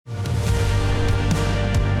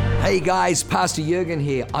Hey guys, Pastor Jurgen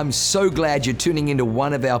here. I'm so glad you're tuning into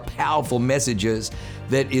one of our powerful messages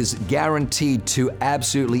that is guaranteed to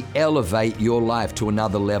absolutely elevate your life to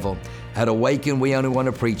another level. At Awaken, we only want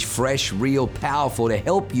to preach fresh, real, powerful to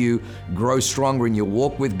help you grow stronger in your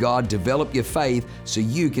walk with God, develop your faith so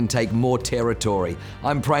you can take more territory.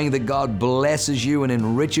 I'm praying that God blesses you and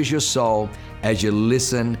enriches your soul as you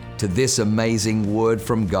listen to this amazing word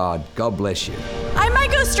from God. God bless you. I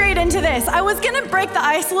might go straight into this. I was going to break the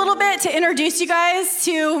ice a little bit to introduce you guys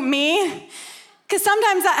to me, because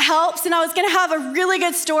sometimes that helps. And I was going to have a really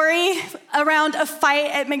good story around a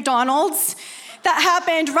fight at McDonald's that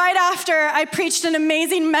happened right after I preached an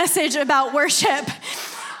amazing message about worship.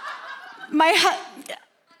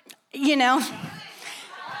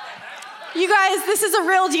 You guys, this is a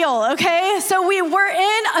real deal, okay? So we were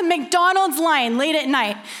in a McDonald's line late at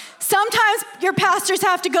night. Sometimes your pastors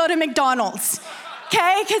have to go to McDonald's,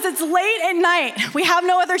 okay? Because it's late at night. We have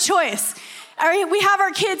no other choice. We have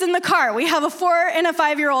our kids in the car. We have a 4 and a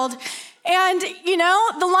 5-year-old. And,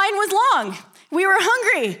 the line was long. We were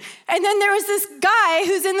hungry. And then there was this guy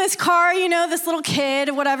who's in this car, this little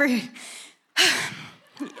kid, whatever.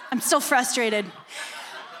 I'm still frustrated.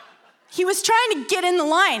 He was trying to get in the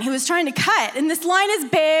line. He was trying to cut. And this line is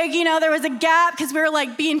big. There was a gap because we were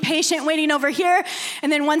being patient, waiting over here.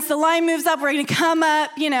 And then once the line moves up, we're going to come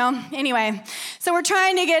up, Anyway, so we're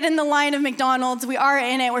trying to get in the line of McDonald's. We are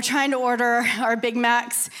in it. We're trying to order our Big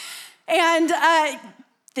Macs. And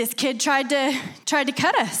this kid tried to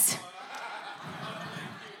cut us.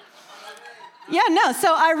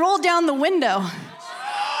 So I rolled down the window.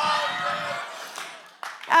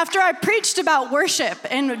 After I preached about worship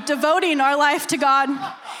and devoting our life to God,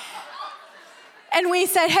 and we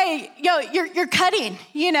said, hey, you're cutting,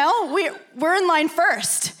 we're in line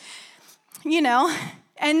first,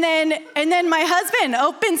 and then my husband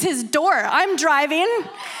opens his door. I'm driving.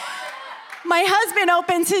 My husband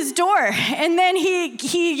opens his door, and then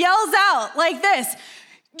he yells out like this,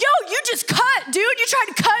 yo, you just cut, dude. You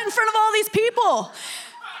tried to cut in front of all these people.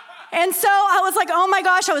 And so I was like, oh my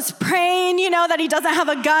gosh, I was praying, that he doesn't have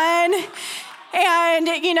a gun. And,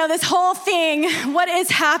 this whole thing, what is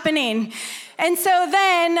happening? And so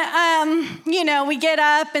then, we get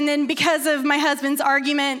up, and then because of my husband's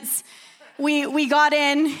arguments, we got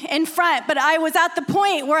in front. But I was at the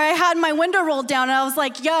point where I had my window rolled down, and I was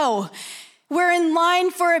like, yo, we're in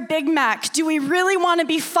line for a Big Mac. Do we really want to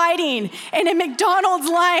be fighting in a McDonald's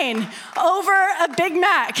line over a Big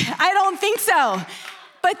Mac? I don't think so.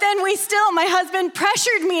 But then my husband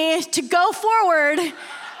pressured me to go forward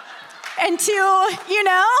and to,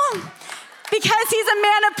 because he's a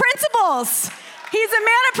man of principles. He's a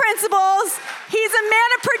man of principles. He's a man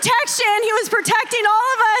of protection. He was protecting all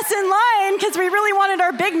of us in line because we really wanted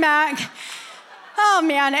our Big Mac. Oh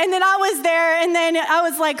man, and then I was there, and then I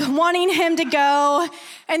was wanting him to go.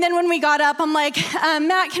 And then when we got up, I'm like,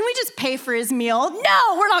 Matt, can we just pay for his meal?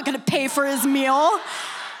 No, we're not gonna pay for his meal.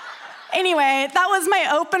 Anyway, that was my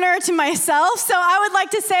opener to myself. So I would like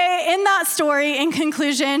to say in that story, in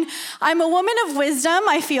conclusion, I'm a woman of wisdom,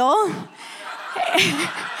 I feel.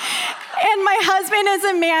 And my husband is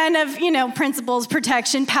a man of, principles,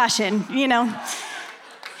 protection, passion,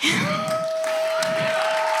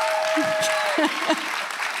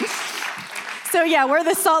 So yeah, we're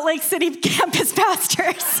the Salt Lake City campus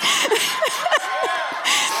pastors.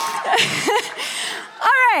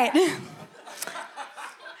 All right.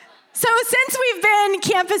 So since we've been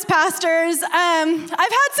campus pastors, I've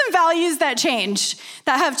had some values that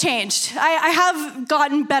have changed. I have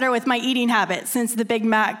gotten better with my eating habits since the Big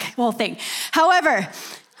Mac whole thing. However,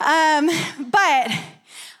 but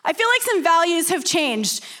I feel like some values have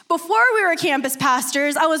changed. Before we were campus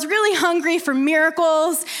pastors, I was really hungry for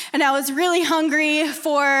miracles, and I was really hungry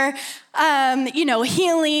for,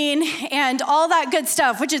 healing and all that good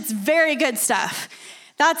stuff, which is very good stuff.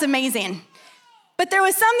 That's amazing. But there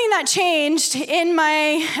was something that changed in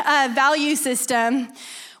my value system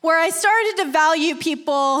where I started to value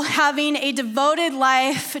people having a devoted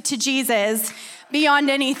life to Jesus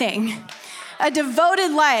beyond anything. A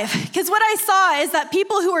devoted life. Because what I saw is that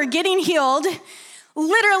people who were getting healed,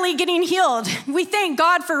 literally getting healed. We thank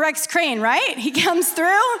God for Rex Crane, right? He comes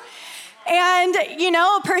through. And,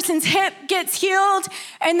 a person's hip gets healed,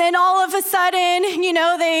 and then all of a sudden,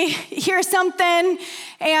 they hear something,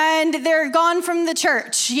 and they're gone from the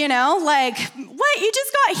church, what? You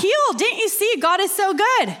just got healed. Didn't you see? God is so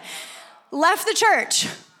good. Left the church.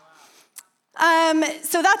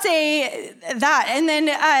 So that's that. And then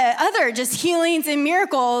other just healings and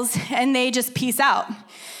miracles, and they just peace out.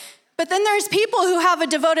 But then there's people who have a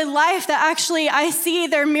devoted life that actually I see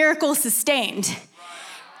their miracle sustained.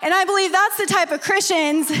 And I believe that's the type of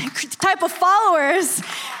Christians, type of followers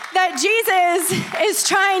that Jesus is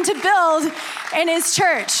trying to build in his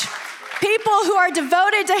church. People who are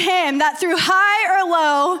devoted to him, that through high or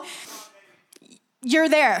low, you're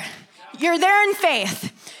there. You're there in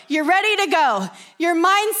faith. You're ready to go. Your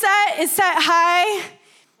mindset is set high.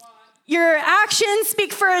 Your actions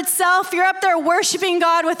speak for itself. You're up there worshiping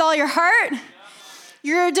God with all your heart.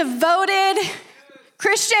 You're a devoted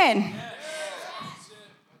Christian.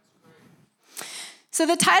 So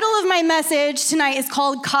the title of my message tonight is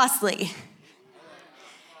called Costly.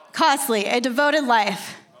 Costly, a devoted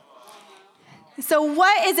life. So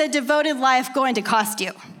what is a devoted life going to cost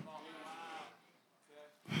you?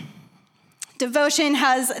 Devotion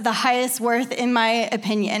has the highest worth, in my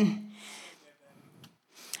opinion.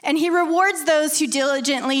 And he rewards those who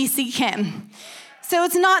diligently seek him. So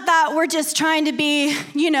it's not that we're just trying to be,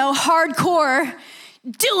 hardcore,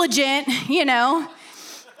 diligent,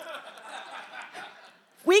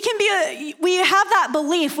 We have that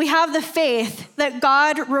belief, we have the faith that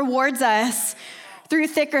God rewards us through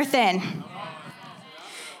thick or thin.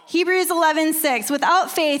 Hebrews 11:6,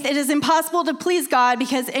 without faith, it is impossible to please God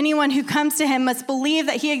because anyone who comes to him must believe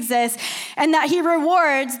that he exists and that he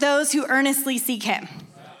rewards those who earnestly seek him.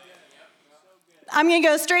 I'm going to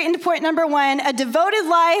go straight into point number 1. A devoted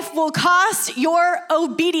life will cost your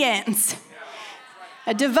obedience.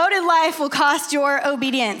 A devoted life will cost your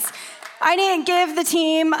obedience. I didn't give the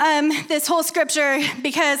team this whole scripture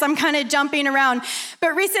because I'm kind of jumping around.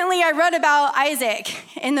 But recently I read about Isaac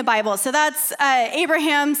in the Bible. So that's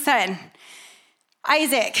Abraham's son,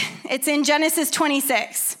 Isaac. It's in Genesis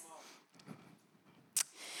 26.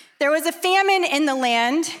 There was a famine in the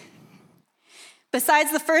land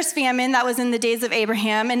besides the first famine that was in the days of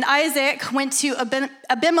Abraham. And Isaac went to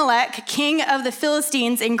Abimelech, king of the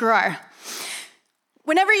Philistines in Gerar.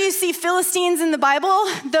 Whenever you see Philistines in the Bible,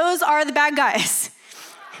 those are the bad guys.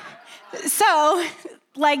 So,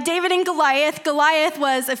 like David and Goliath, Goliath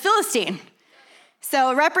was a Philistine. So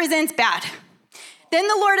it represents bad. Then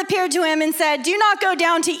the Lord appeared to him and said, "Do not go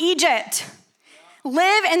down to Egypt.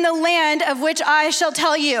 Live in the land of which I shall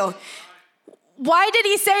tell you." Why did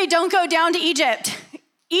he say don't go down to Egypt?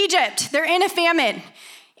 Egypt, they're in a famine.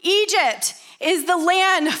 Egypt is the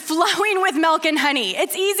land flowing with milk and honey.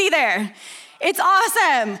 It's easy there. It's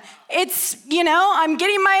awesome. It's, I'm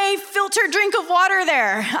getting my filtered drink of water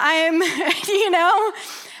there.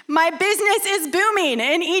 My business is booming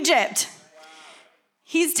in Egypt.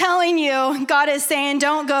 He's telling you, God is saying,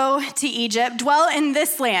 don't go to Egypt. Dwell in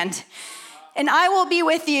this land, and I will be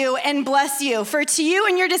with you and bless you. For to you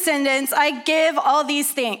and your descendants, I give all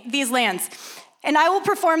these lands. And I will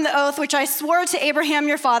perform the oath which I swore to Abraham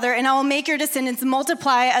your father, and I will make your descendants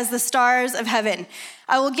multiply as the stars of heaven.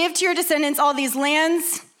 I will give to your descendants all these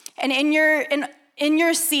lands, and in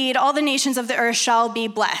your seed all the nations of the earth shall be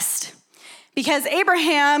blessed. Because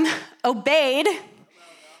Abraham obeyed, it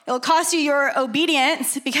will cost you your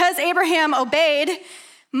obedience. Because Abraham obeyed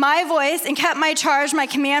my voice and kept my charge, my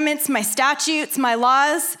commandments, my statutes, my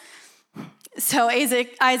laws. So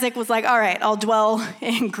Isaac was like, all right, I'll dwell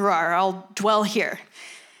in Gerar. I'll dwell here.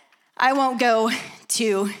 I won't go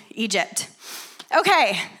to Egypt.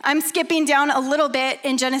 Okay, I'm skipping down a little bit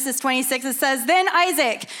in Genesis 26. It says, then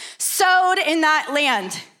Isaac sowed in that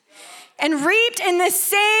land and reaped in the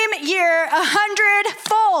same year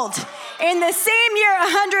 100-fold. In the same year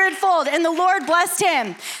 100-fold, and the Lord blessed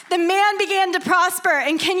him. The man began to prosper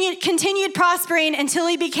and continued prospering until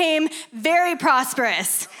he became very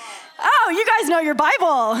prosperous. Oh, you guys know your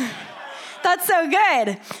Bible. That's so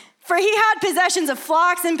good. For he had possessions of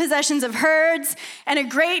flocks and possessions of herds and a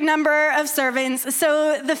great number of servants.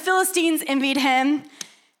 So the Philistines envied him.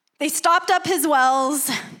 They stopped up his wells.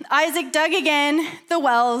 Isaac dug again the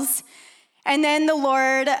wells. And then the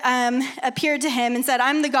Lord appeared to him and said,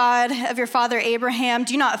 I'm the God of your father Abraham.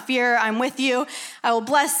 Do not fear, I'm with you. I will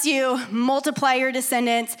bless you, multiply your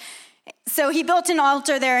descendants. So he built an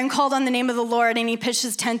altar there and called on the name of the Lord, and he pitched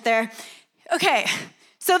his tent there. Okay,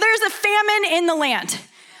 so there's a famine in the land.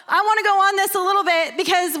 I want to go on this a little bit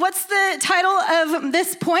because what's the title of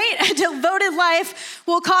this point? A devoted life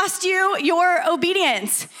will cost you your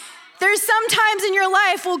obedience. There's some times in your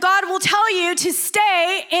life where God will tell you to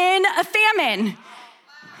stay in a famine.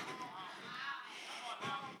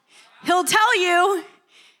 He'll tell you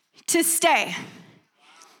to stay.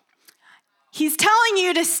 He's telling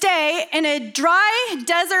you to stay in a dry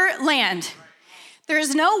desert land.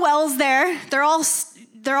 There's no wells there. They're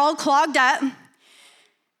all clogged up.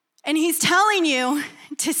 And he's telling you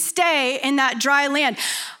to stay in that dry land.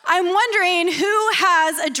 I'm wondering who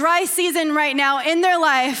has a dry season right now in their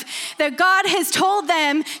life that God has told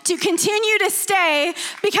them to continue to stay,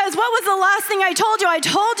 because what was the last thing I told you? I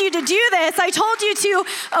told you to do this. I told you to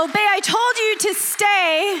obey. I told you to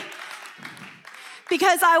stay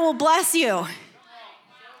because I will bless you.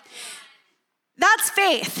 That's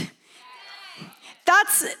faith.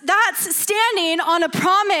 That's standing on a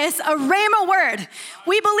promise, a rhema word.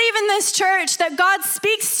 We believe in this church that God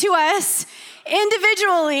speaks to us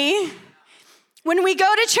individually. When we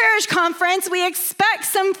go to church conference, we expect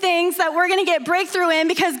some things that we're going to get breakthrough in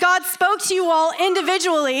because God spoke to you all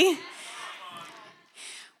individually.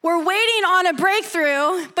 We're waiting on a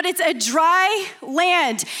breakthrough, but it's a dry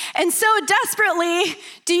land. And so desperately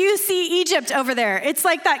do you see Egypt over there. It's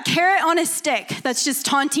like that carrot on a stick that's just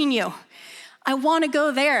taunting you. I want to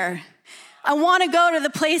go there. I want to go to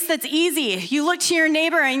the place that's easy. You look to your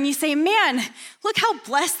neighbor and you say, man, look how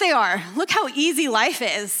blessed they are. Look how easy life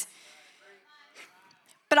is.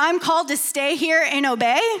 But I'm called to stay here and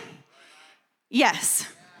obey? Yes.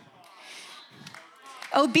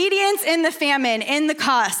 Obedience in the famine, in the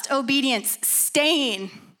cost. Obedience,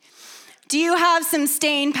 staying. Do you have some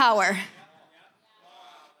staying power?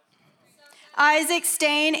 Isaac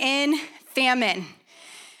staying in famine.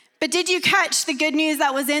 But did you catch the good news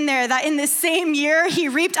that was in there, that in the same year he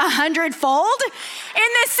reaped 100-fold?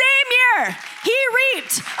 In the same year, he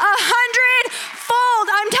reaped 100-fold.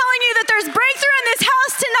 I'm telling you that there's breakthrough in this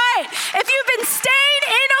house tonight. If you've been staying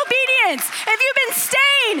in obedience, if you've been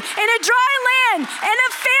staying in a dry land and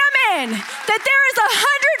a famine, that there is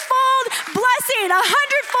 100-fold blessing,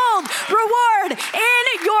 100-fold reward in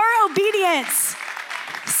your obedience,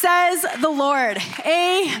 says the Lord.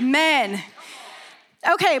 Amen.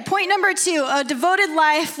 Okay, point number 2, a devoted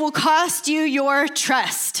life will cost you your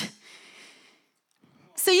trust.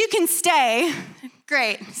 So you can stay,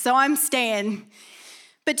 great, so I'm staying.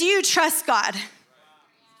 But do you trust God?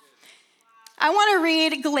 I want to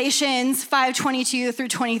read Galatians 5:22 through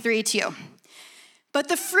 23 to you. But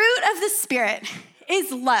the fruit of the Spirit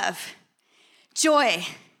is love, joy,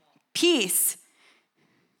 peace,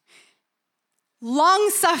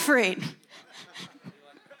 long-suffering.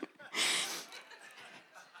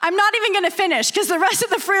 I'm not even going to finish because the rest of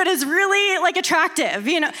the fruit is really attractive.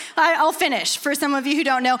 I'll finish for some of you who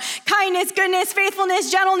don't know. Kindness, goodness, faithfulness,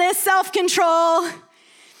 gentleness, self-control,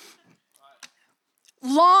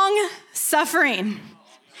 long suffering.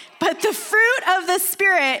 But the fruit of the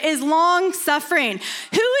Spirit is long suffering.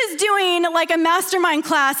 Who is doing a mastermind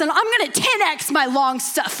class and I'm going to 10x my long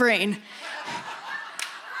suffering?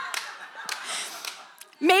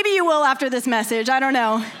 Maybe you will after this message. I don't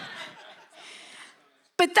know.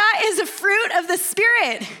 But that is a fruit of the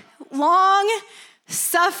Spirit, long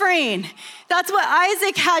suffering. That's what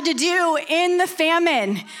Isaac had to do in the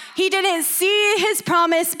famine. He didn't see his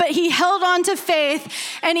promise, but he held on to faith,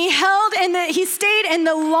 and he stayed in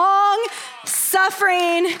the long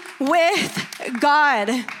suffering with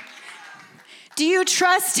God. Do you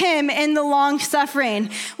trust him in the long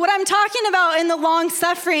suffering? What I'm talking about in the long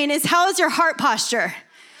suffering is, how is your heart posture?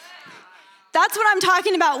 That's what I'm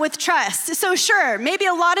talking about with trust. So sure, maybe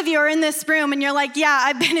a lot of you are in this room and you're like, yeah,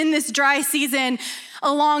 I've been in this dry season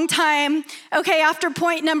a long time. Okay, after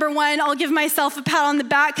point number 1, I'll give myself a pat on the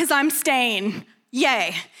back because I'm staying.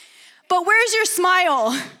 Yay. But where's your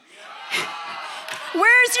smile?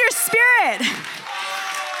 Where's your spirit?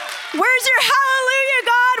 Where's your hallelujah,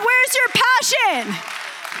 God? Where's your passion?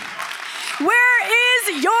 Where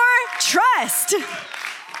is your trust?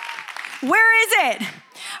 Where is it?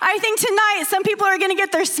 I think tonight some people are going to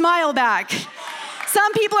get their smile back.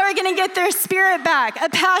 Some people are going to get their spirit back, a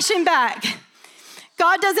passion back.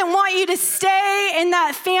 God doesn't want you to stay in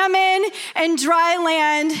that famine and dry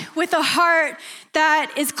land with a heart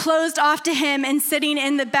that is closed off to him and sitting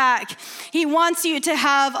in the back. He wants you to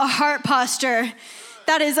have a heart posture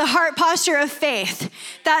that is a heart posture of faith,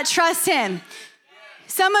 that trusts him.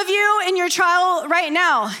 Some of you in your trial right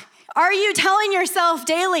now, are you telling yourself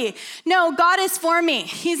daily, no, God is for me.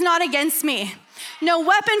 He's not against me. No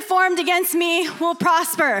weapon formed against me will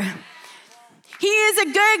prosper. He is a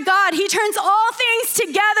good God. He turns all things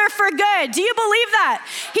together for good. Do you believe that?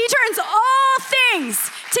 He turns all things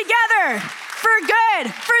together for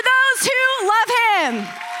good for those who love him.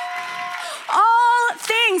 All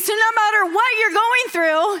things. So no matter what you're going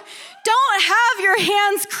through, don't have your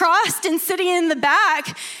hands crossed and sitting in the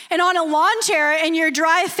back and on a lawn chair in your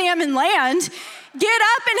dry famine land. Get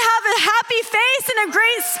up and have a happy face and a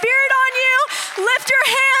great spirit on you. Lift your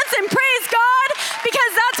hands and praise God,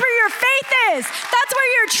 because that's where your faith is. That's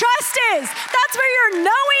where your trust is. That's where your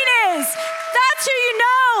knowing is. That's who you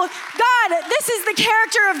know the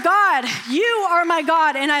character of God. You are my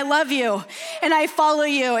God, and I love you, and I follow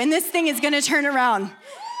you, and this thing is going to turn around.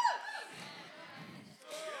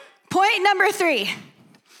 Point number 3.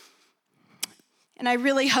 And I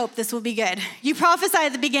really hope this will be good. You prophesied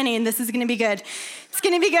at the beginning, this is going to be good. It's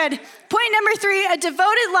going to be good. Point number 3, a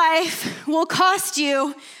devoted life will cost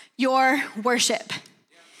you your worship.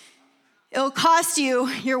 It will cost you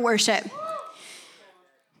your worship.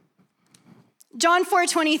 John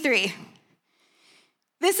 4:23.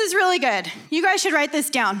 This is really good. You guys should write this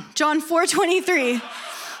down. John 4:23.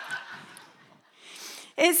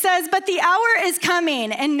 It says, but the hour is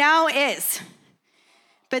coming, and now is.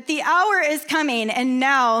 But the hour is coming, and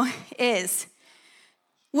now is.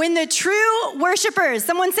 When the true worshipers,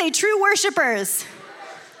 someone say true worshipers,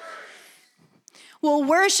 will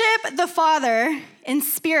worship the Father in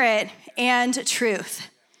spirit and truth.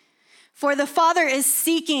 For the Father is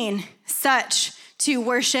seeking such to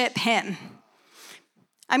worship him.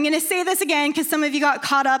 I'm going to say this again because some of you got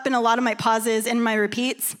caught up in a lot of my pauses and my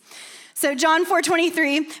repeats. So John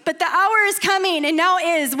 4:23, but the hour is coming and now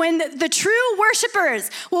is when the true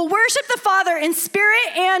worshipers will worship the Father in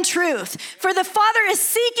spirit and truth. For the Father is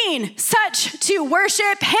seeking such to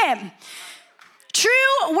worship him.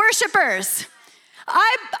 True worshipers.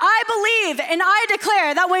 I believe and I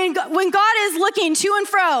declare that when God is looking to and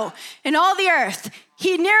fro in all the earth,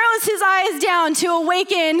 he narrows his eyes down to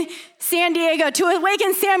awaken San Diego, to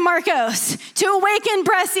awaken San Marcos, to awaken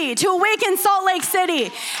Bressie, to awaken Salt Lake City.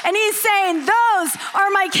 And he's saying, those are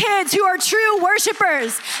my kids who are true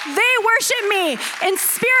worshipers. They worship me in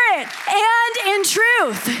spirit and in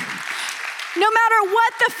truth. No matter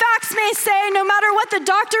what the facts may say, no matter what the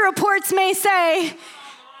doctor reports may say,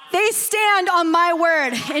 they stand on my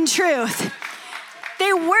word in truth.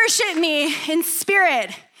 They worship me in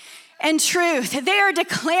spirit and truth. They are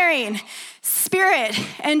declaring spirit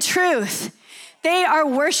and truth. They are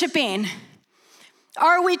worshiping.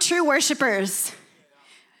 Are we true worshipers?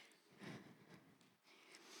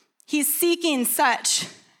 He's seeking such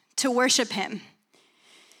to worship him.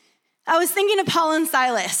 I was thinking of Paul and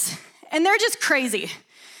Silas, and they're just crazy.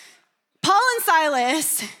 Paul and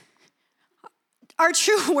Silas are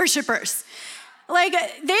true worshipers. Like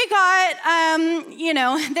they got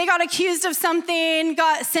accused of something,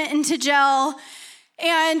 got sent into jail,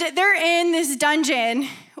 and they're in this dungeon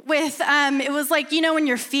with, it was like, when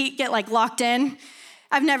your feet get like locked in.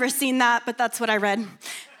 I've never seen that, but that's what I read.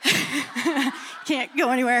 Can't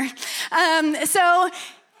go anywhere. So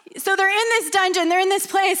they're in this dungeon, they're in this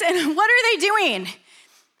place, and what are they doing?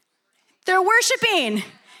 They're worshiping.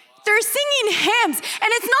 They're singing hymns,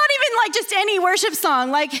 and it's not even like just any worship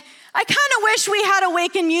song. Like, I kind of wish we had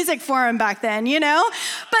Awaken music for them back then,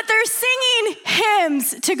 But they're singing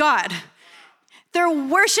hymns to God. They're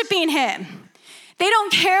worshiping him. They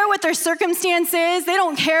don't care what their circumstance is. They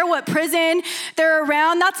don't care what prison they're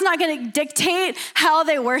around. That's not going to dictate how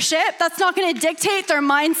they worship. That's not going to dictate their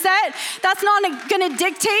mindset. That's not going to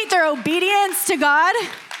dictate their obedience to God.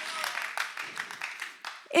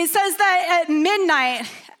 It says that at midnight,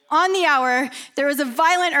 on the hour, there was a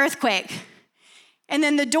violent earthquake, and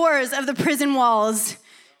then the doors of the prison walls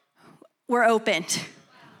were opened.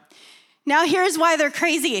 Now here's why they're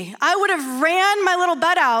crazy. I would have ran my little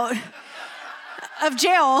butt out of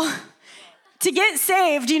jail to get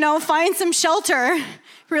saved, find some shelter,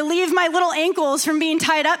 relieve my little ankles from being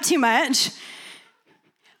tied up too much.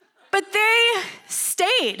 But they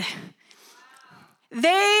stayed.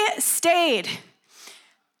 They stayed.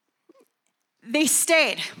 They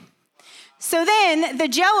stayed. So then the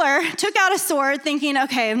jailer took out a sword thinking,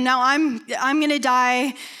 okay, now I'm going to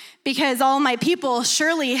die because all my people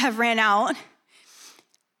surely have ran out.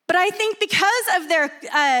 But I think because of their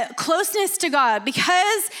closeness to God,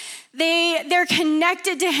 because they're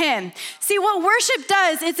connected to him. See, what worship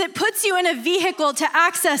does is it puts you in a vehicle to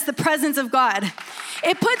access the presence of God.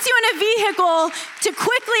 It puts you in a vehicle to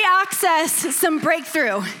quickly access some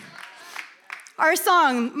breakthrough. Our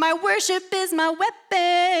song, My Worship is My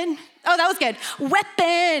Weapon. Oh, that was good.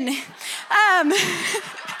 Weapon.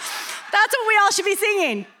 That's what we all should be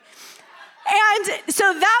singing. And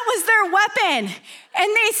so that was their weapon. And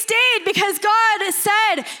they stayed because God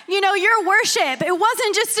said, your worship, it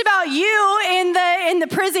wasn't just about you in the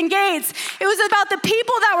prison gates. It was about the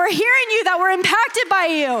people that were hearing you, that were impacted by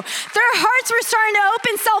you. Their hearts were starting to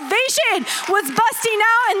open. Salvation was busting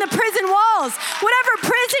out in the prison walls. Whatever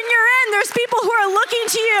prison you're in, there's people who are looking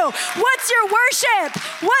to you. What's your worship?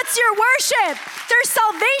 What's your worship? There's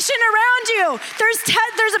salvation around you.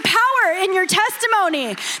 There's a power in your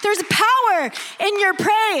testimony. There's a power in your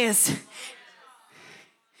praise.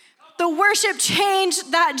 The worship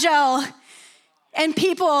changed that jail, And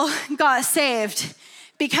people got saved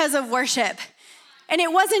because of worship. And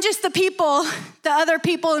it wasn't just the other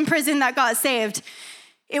people in prison that got saved.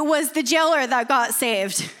 It was the jailer that got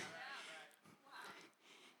saved.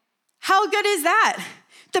 How good is that?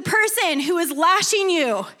 The person who was lashing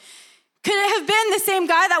you, could it have been the same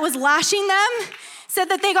guy that was lashing them? Said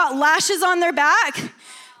that they got lashes on their back?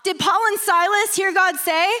 Did Paul and Silas hear God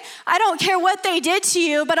say, I don't care what they did to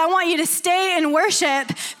you, but I want you to stay and worship,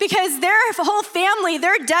 because their whole family,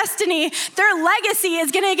 their destiny, their legacy is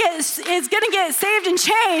gonna get saved and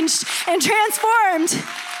changed and transformed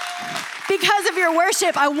because of your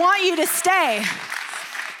worship. I want you to stay.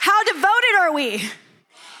 How devoted are we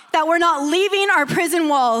that we're not leaving our prison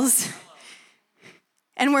walls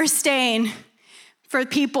and we're staying for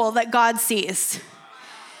people that God sees?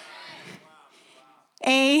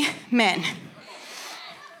 Amen.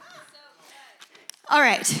 All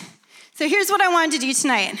right, so here's what I wanted to do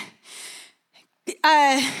tonight.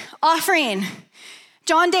 Offering.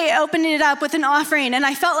 John Day opened it up with an offering, and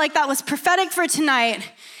I felt like that was prophetic for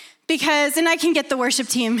tonight because, and I can get the worship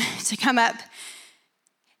team to come up.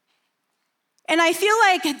 And I feel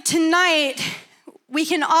like tonight we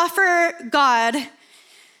can offer God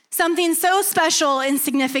something so special and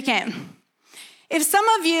significant. If some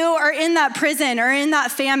of you are in that prison or in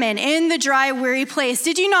that famine, in the dry, weary place,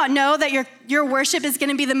 did you not know that your worship is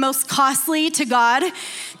gonna be the most costly to God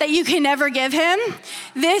that you can ever give him?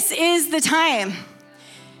 This is the time.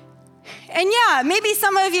 And yeah, maybe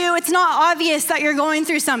some of you, it's not obvious that you're going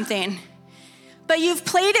through something, but you've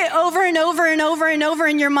played it over and over and over and over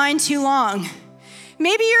in your mind too long.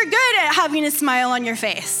 Maybe you're good at having a smile on your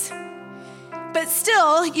face, but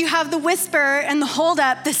still you have the whisper and the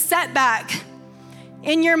holdup, the setback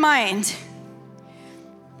in your mind.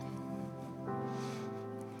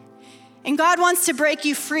 And God wants to break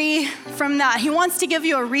you free from that. He wants to give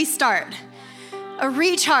you a restart, a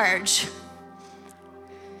recharge.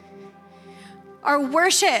 Our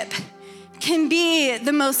worship can be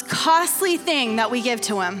the most costly thing that we give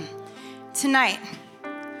to him tonight.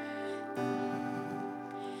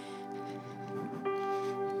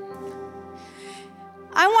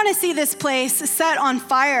 I want to see this place set on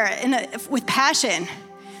fire with passion.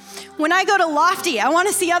 When I go to Lofty, I want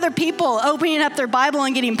to see other people opening up their Bible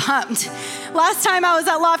and getting pumped. Last time I was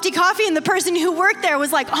at Lofty Coffee, and the person who worked there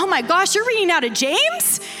was like, oh my gosh, you're reading out of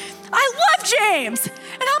James? I love James.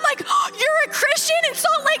 And I'm like, oh, you're a Christian in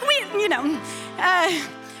Salt Lake?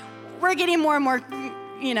 We're getting more and more,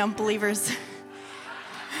 believers.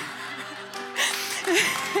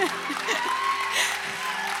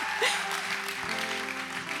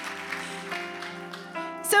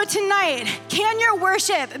 So tonight, can your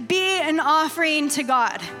worship be an offering to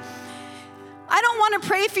God? I don't want to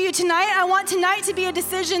pray for you tonight. I want tonight to be a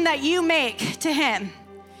decision that you make to him.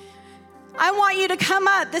 I want you to come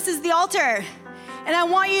up. This is the altar. And I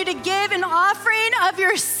want you to give an offering of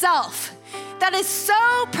yourself that is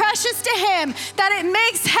so precious to him that it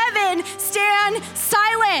makes heaven stand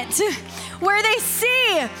silent, where they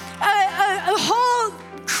see a whole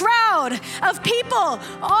crowd of people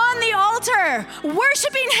on the altar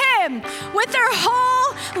worshiping him with their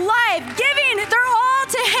whole life, giving their all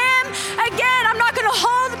to him. Again, I'm not going to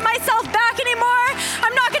hold myself back anymore.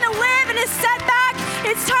 I'm not going to live in a setback.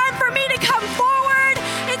 It's time for me to come forward.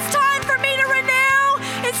 It's time for me to renew.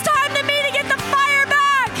 It's time for me to get the fire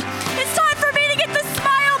back. It's time for me to get the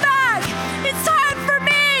smile back. It's time for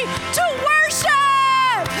me to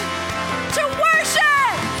worship. To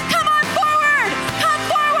worship. Come on forward. Come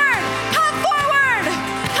forward. Come forward.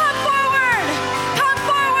 Come forward. Come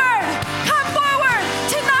forward. Come forward.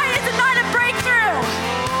 Tonight is a night of breakthrough.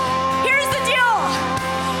 Here's the deal.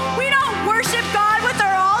 We don't worship God with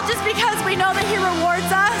our all just because we know that he rewards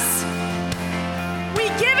us. We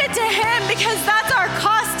give it to him because that's our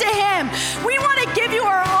cost to him. We want to give you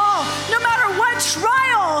our all, no matter what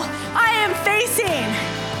trial I am facing.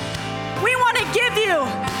 We want to give you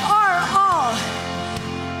our all.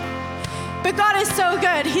 But God is so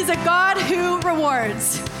good. He's a God who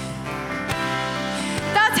rewards.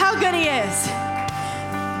 That's how good he is.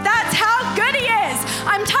 That's how good he is.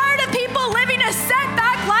 I'm tired of people living a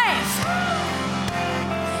setback life.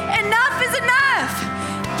 Enough is enough.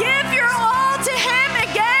 Give your all to him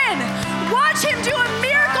again. Watch him do a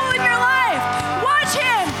miracle in your life. Watch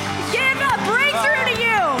him give a breakthrough to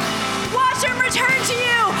you. Watch him return to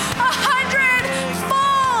you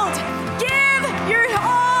 100-fold. Give your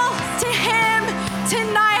all to him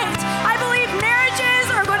tonight. I believe marriages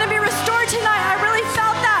are going to be restored tonight. I really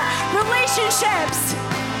felt that. Relationships.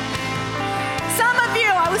 Some of you,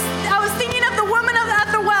 I was thinking of the woman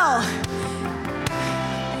at the well.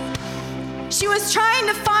 She was trying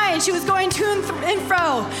to find, she was going to and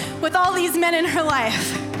fro with all these men in her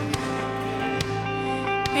life.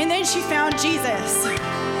 And then she found Jesus.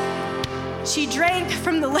 She drank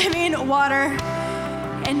from the living water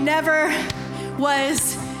and never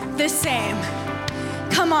was the same.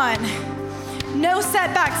 Come on. No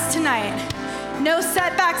setbacks tonight. No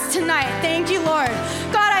setbacks tonight. Thank you, Lord.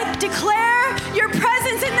 God, I declare your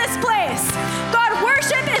presence in this place. God,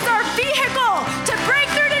 worship is our vehicle to break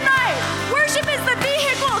through tonight. Worship is the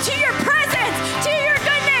vehicle to your presence, to your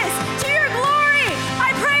goodness, to your glory. I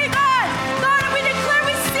pray, God, we declare,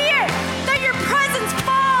 we see it, that your presence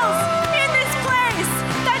falls in this place,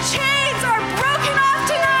 that chains are broken off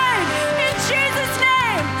tonight, in Jesus'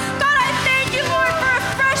 name. God, I thank you, Lord, for a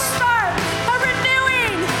fresh start, a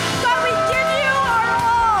renewing. God, we give you our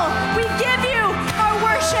all. We give you our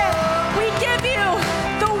worship. We give you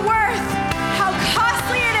the worth, how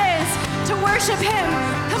costly it is to worship him.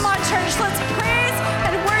 Come on, church, let's praise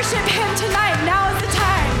and worship him tonight. Now is the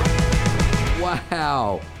time.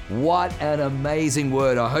 Wow, what an amazing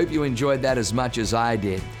word. I hope you enjoyed that as much as I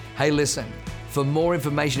did. Hey, listen, for more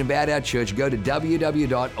information about our church, go to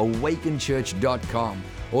www.awakenchurch.com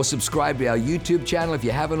or subscribe to our YouTube channel if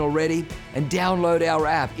you haven't already, and download our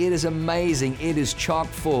app. It is amazing. It is chock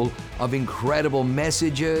full of incredible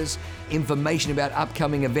messages, information about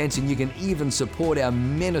upcoming events, and you can even support our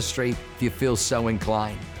ministry if you feel so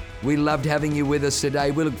inclined. We loved having you with us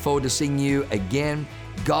today. We look forward to seeing you again.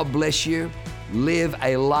 God bless you. Live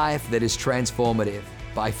a life that is transformative.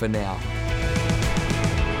 Bye for now.